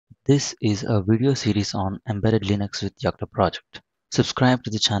This is a video series on embedded Linux with Yocto Project. Subscribe to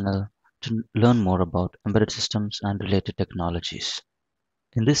the channel to learn more about embedded systems and related technologies.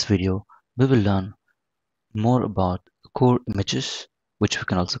 In this video, we will learn more about core images, which we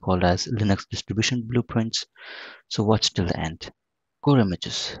can also call as Linux distribution blueprints. So watch till the end. Core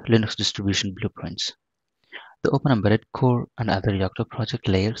images, Linux distribution blueprints. The Open Embedded Core and other Yocto project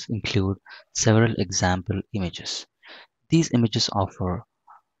layers include several example images. These images offer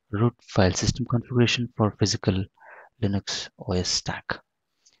root file system configuration for physical Linux OS stack.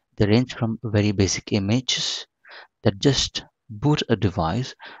 They range from very basic images that just boot a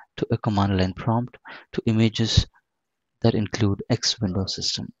device to a command line prompt to images that include X Windows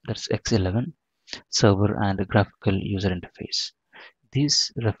system, that's X11, server and a graphical user interface.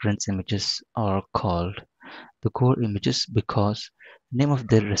 These reference images are called the core images because the name of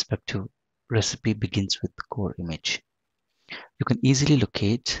their respective recipe begins with the core image. You can easily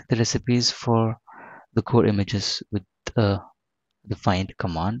locate the recipes for the core images with the find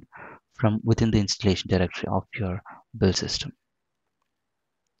command from within the installation directory of your build system.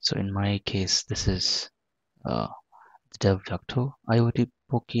 So in my case, this is uh, the dev Yocto IoT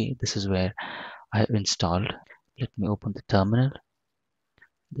Poke. This is where I have installed. Let me open the terminal.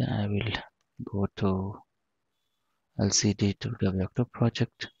 Then I will go to LCD to dev Yocto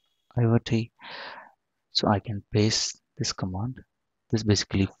project IoT. So I can paste this command. This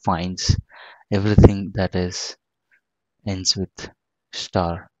basically finds everything that is ends with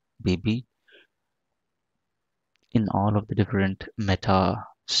star bb in all of the different meta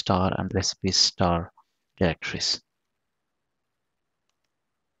star and recipes star directories.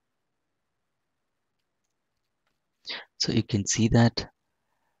 So you can see that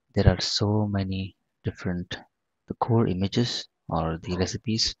there are so many different the core images or the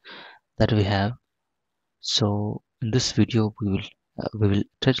recipes that we have. So in this video we will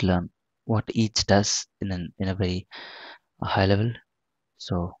try to learn what each does in a very high level.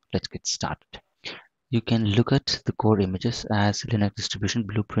 So let's get started. You can look at the core images as Linux distribution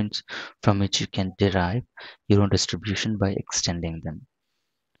blueprints from which you can derive your own distribution by extending them.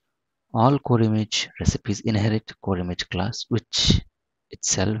 All core image recipes inherit core image class, which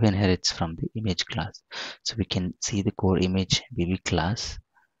itself inherits from the image class. So we can see the core image BB class.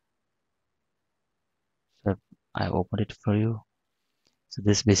 So I opened it for you. So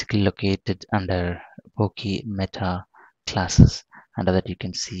this is basically located under Poke meta classes. Under that you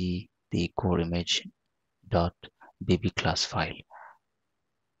can see the core image dot BB class file.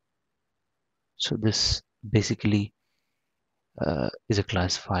 So this basically is a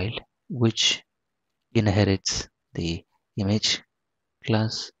class file which inherits the image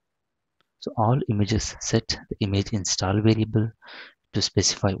class. So all images set the image install variable to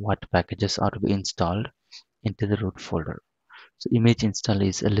specify what packages are to be installed into the root folder. So image install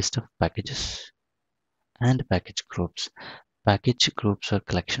is a list of packages and package groups. Package groups are a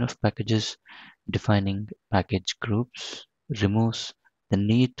collection of packages. Defining package groups removes the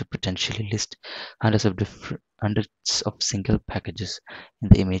need to potentially list hundreds of single packages in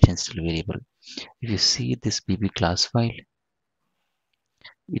the image install variable. If you see this BB class file,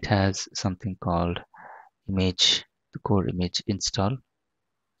 it has something called image, the core image install,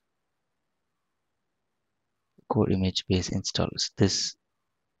 core image base installs. This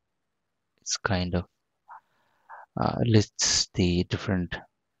is kind of lists the different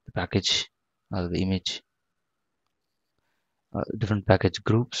package the image different package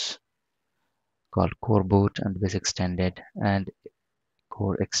groups called core boot and base extended and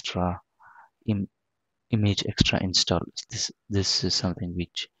core extra Im image extra install. This is something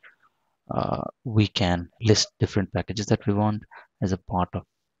which we can list different packages that we want as a part of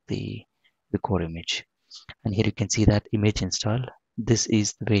the core image. And here you can see that image install. This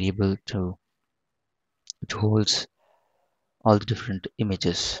is the variable to which holds all the different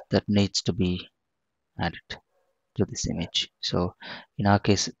images that needs to be added to this image. So in our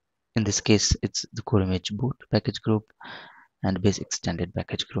case, in this case, it's the core image boot package group and base extended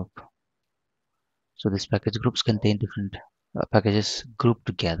package group. So these package groups contain different packages grouped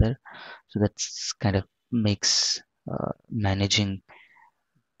together. So that's kind of makes managing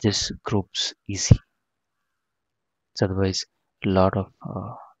these groups easy. So otherwise, a lot of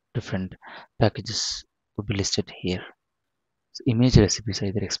different packages would be listed here. So image recipes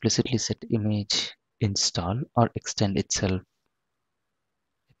either explicitly set image install or extend its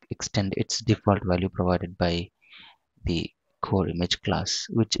default value provided by the core image class,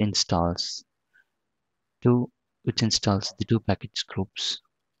 two which installs the two package groups,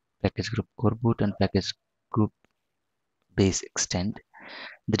 package group core boot and package group base extend.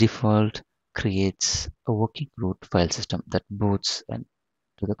 The default creates a working root file system that boots and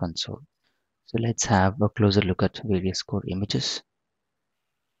to the console. So let's have a closer look at various core images.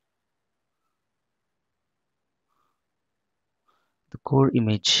 The core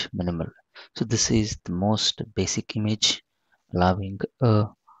image minimal. So this is the most basic image, allowing a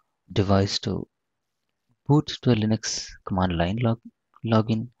device to boot to a Linux command line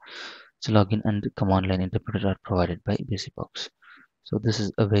login. So login and command line interpreter are provided by BusyBox. So this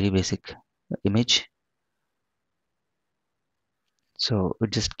is a very basic image. So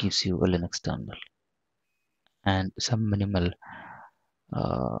it just gives you a Linux terminal and some minimal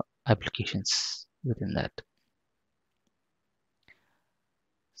uh, applications within that.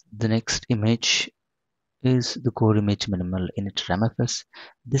 The next image is the core image minimal init ramfs.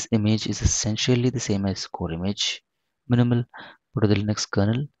 This image is essentially the same as core image minimal but to the Linux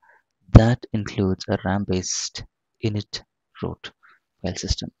kernel. That includes a RAM-based init root file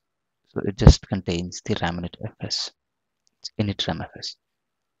system. So it just contains the RAM init fs, init ramfs.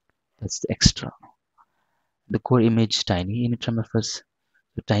 That's the extra. The core image tiny init ramfs,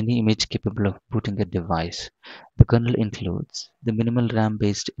 the tiny image capable of booting a device. The kernel includes the minimal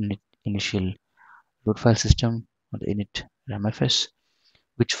RAM-based initial root file system or the init ramfs,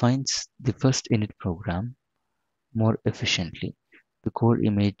 which finds the first init program more efficiently. The core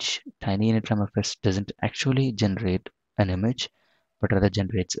image tiny init ramfs doesn't actually generate an image, but rather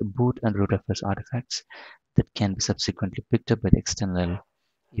generates boot and rootfs artifacts that can be subsequently picked up by the external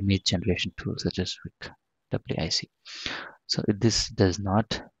image generation tools such as WIC. So this does not,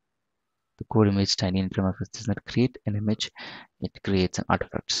 the core image tiny init ramfs does not create an image, it creates an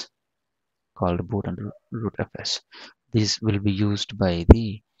artifacts called boot and rootfs. These will be used by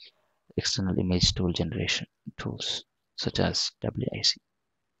the external image tool generation tools such as WIC.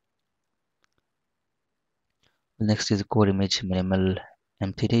 Next is core image minimal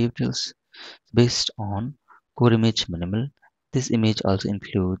MTD utils. Based on core image minimal, this image also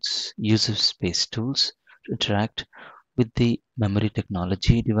includes user space tools to interact with the memory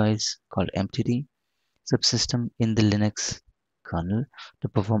technology device called MTD subsystem in the Linux kernel to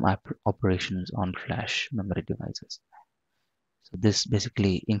perform operations on flash memory devices. So this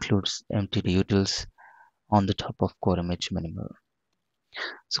basically includes MTD utils on the top of core image minimal.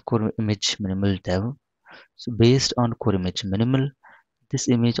 So core image minimal dev. So based on core image minimal, this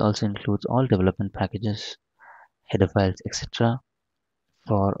image also includes all development packages, header files, etc.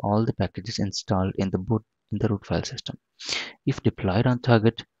 for all the packages installed in the root file system. If deployed on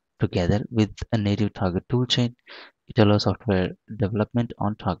target together with a native target toolchain, it allows software development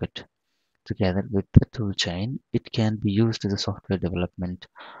on target. Together with the toolchain, it can be used as a software development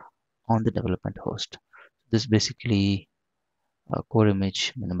on the development host. This basically core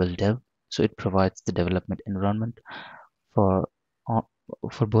image minimal dev. So it provides the development environment for uh,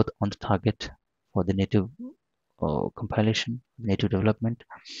 for both on the target for the native compilation, native development,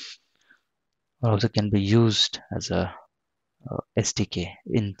 or also can be used as a SDK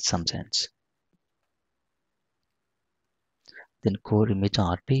in some sense. Then core image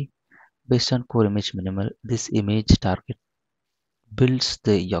RT. Based on core image minimal, this image target builds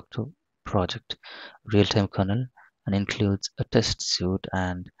the Yocto project real-time kernel and includes a test suite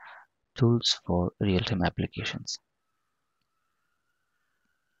and tools for real-time applications.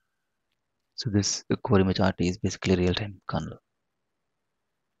 So this core image RT is basically real-time kernel.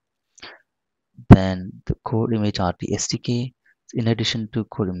 Then the core image RT SDK. In addition to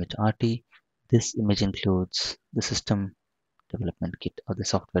core image RT, this image includes the system development kit or the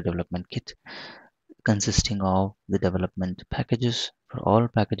software development kit consisting of the development packages for all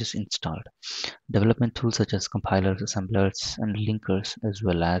packages installed, development tools such as compilers, assemblers, and linkers, as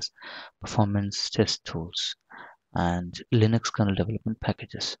well as performance test tools and Linux kernel development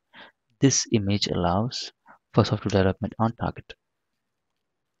packages. This image allows for software development on target.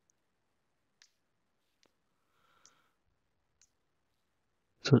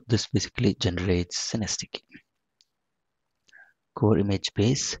 So this basically generates an SDK. Core image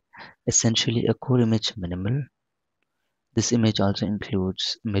base, essentially a core image minimal. This image also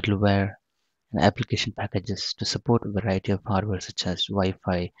includes middleware and application packages to support a variety of hardware such as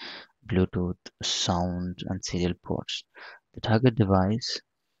Wi-Fi, Bluetooth, sound, and serial ports. The target device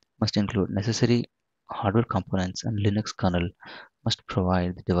must include necessary hardware components and Linux kernel must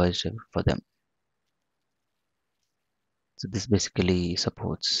provide the device driver for them. So this basically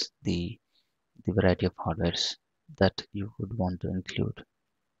supports the variety of hardwares that you would want to include.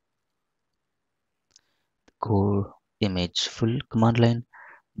 Core image full command line.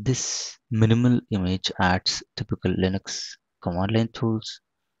 This minimal image adds typical Linux command line tools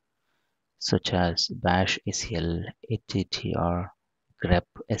such as bash, acl, attr, grep,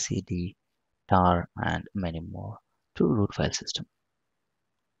 sed, tar, and many more to root file system.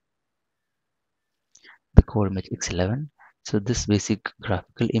 the core image X11. So this basic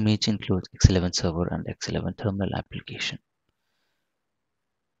graphical image includes X11 server and X11 terminal application.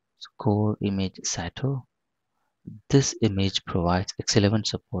 So core image Sato. This image provides X11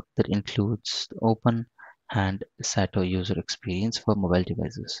 support that includes the open hand Sato user experience for mobile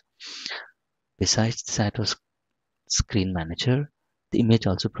devices. Besides the Sato screen manager, the image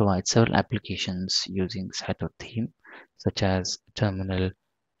also provides several applications using Sato theme, such as terminal,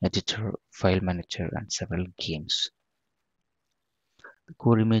 editor, file manager, and several games. The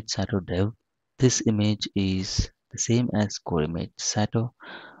core image Sato dev. This image is the same as core image Sato,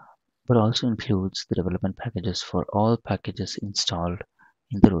 but also includes the development packages for all packages installed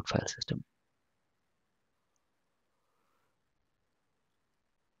in the root file system.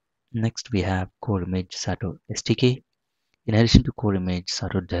 Next, we have core image Sato SDK. In addition to core image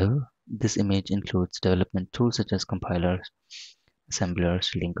Sato dev, this image includes development tools such as compilers, assemblers,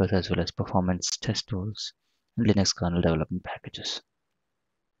 linkers, as well as performance test tools and Linux kernel development packages.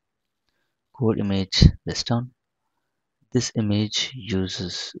 Core image Weston. This image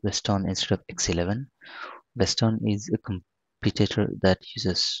uses Weston instead of X11. Weston is a competitor that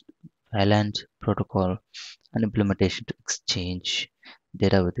uses Island protocol and implementation to exchange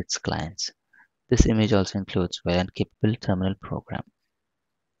data with its clients. This image also includes Island capable terminal program.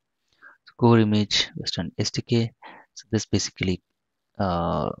 Core image Weston SDK. So this basically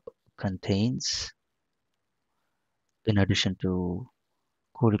contains, in addition to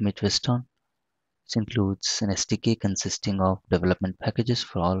core image Weston, it includes an SDK consisting of development packages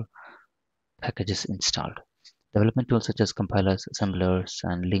for all packages installed. Development tools such as compilers, assemblers,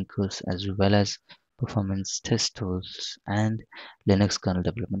 and linkers, as well as performance test tools and Linux kernel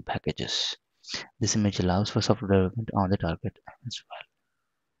development packages. This image allows for software development on the target as well.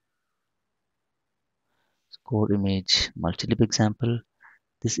 Core image multi-lib example.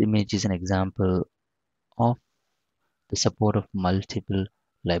 This image is an example of the support of multiple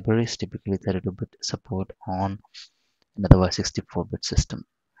libraries, typically 32-bit support on an otherwise 64-bit system.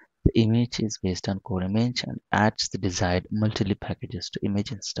 The image is based on core image and adds the desired multi-lib packages to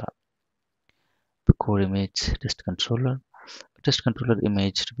image install. The core image test controller. A test controller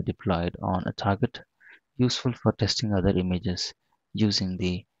image to be deployed on a target, useful for testing other images using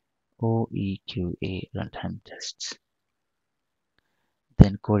the OEQA runtime tests.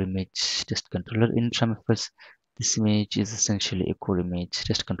 Then core image test controller in Tramifus. This image is essentially a core image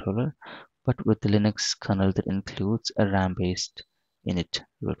test controller, but with the Linux kernel that includes a RAM-based init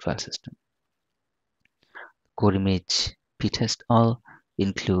root file system. Core image ptest all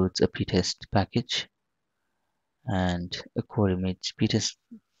includes a ptest package, and a core image ptest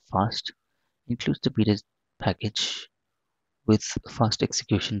fast includes the ptest package with fast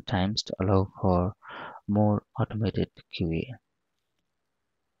execution times to allow for more automated QA.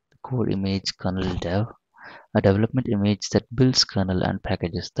 The core image kernel dev, a development image that builds kernel and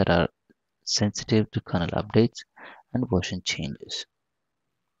packages that are sensitive to kernel updates and version changes.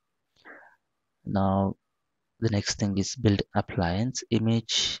 Now, the next thing is build appliance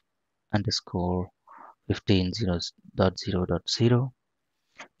image underscore 15.0.0.0,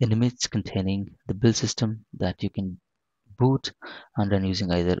 an image containing the build system that you can boot and run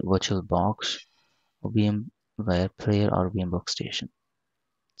using either VirtualBox or VMware Player or VMbox Station.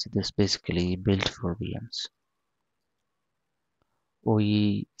 So this basically built for VMs.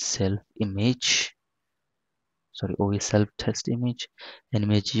 OE self image, OE self test image, an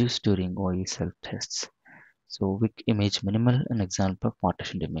image used during OE self tests. So weak image minimal, an example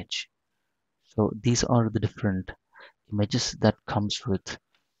partitioned image. So these are the different images that comes with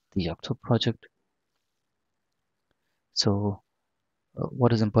the Yocto project. So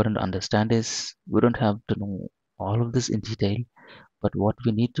what is important to understand is we don't have to know all of this in detail, but what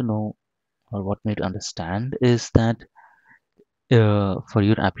we need to know or what we need to understand is that for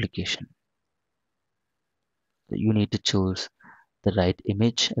your application, you need to choose the right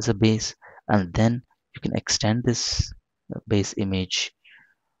image as a base, and then you can extend this base image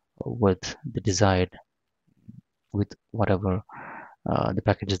with the desired, with whatever the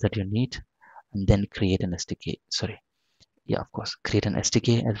packages that you need, and then create an SDK. Of course, create an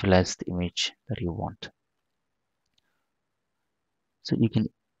SDK as well as the image that you want. So you can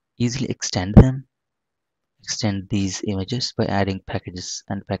easily extend these images by adding packages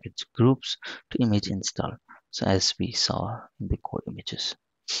and package groups to image install. So as we saw in the core images.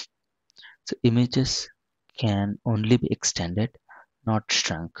 So images can only be extended, not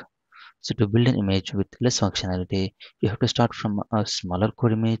shrunk. So to build an image with less functionality, you have to start from a smaller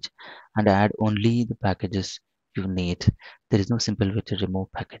core image and add only the packages you need. There is no simple way to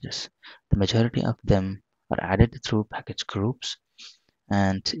remove packages. The majority of them are added through package groups,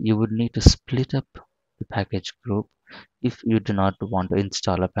 and you would need to split up the package group if you do not want to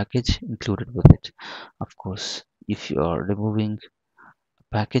install a package included with it. Of course, if you are removing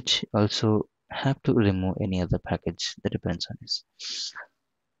a package, also have to remove any other package that depends on this.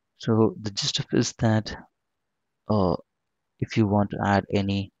 So the gist of it is that uh, if you want to add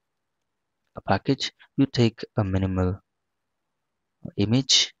any a package, you take a minimal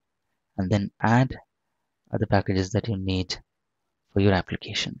image and then add other packages that you need for your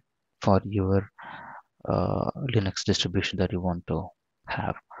application, for your Linux distribution that you want to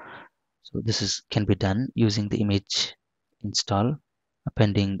have. So this is can be done using the image install,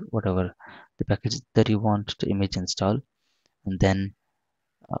 appending whatever the package that you want to image install, and then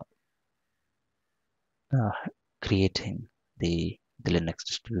uh, uh, creating the Linux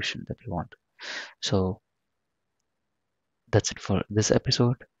distribution that you want. So that's it for this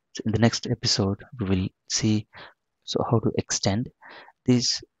episode. So in the next episode, we will see how to extend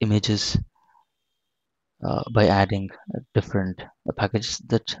these images by adding different packages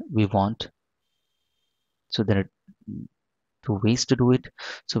that we want. So there are two ways to do it.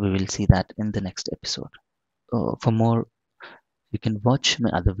 So we will see that in the next episode. For more, you can watch my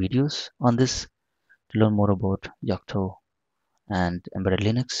other videos on this to learn more about Yocto and embedded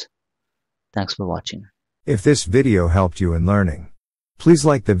Linux. Thanks for watching. If this video helped you in learning, please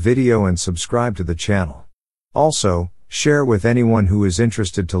like the video and subscribe to the channel. Also, share with anyone who is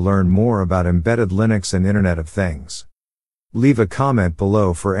interested to learn more about embedded Linux and Internet of Things. Leave a comment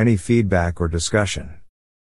below for any feedback or discussion.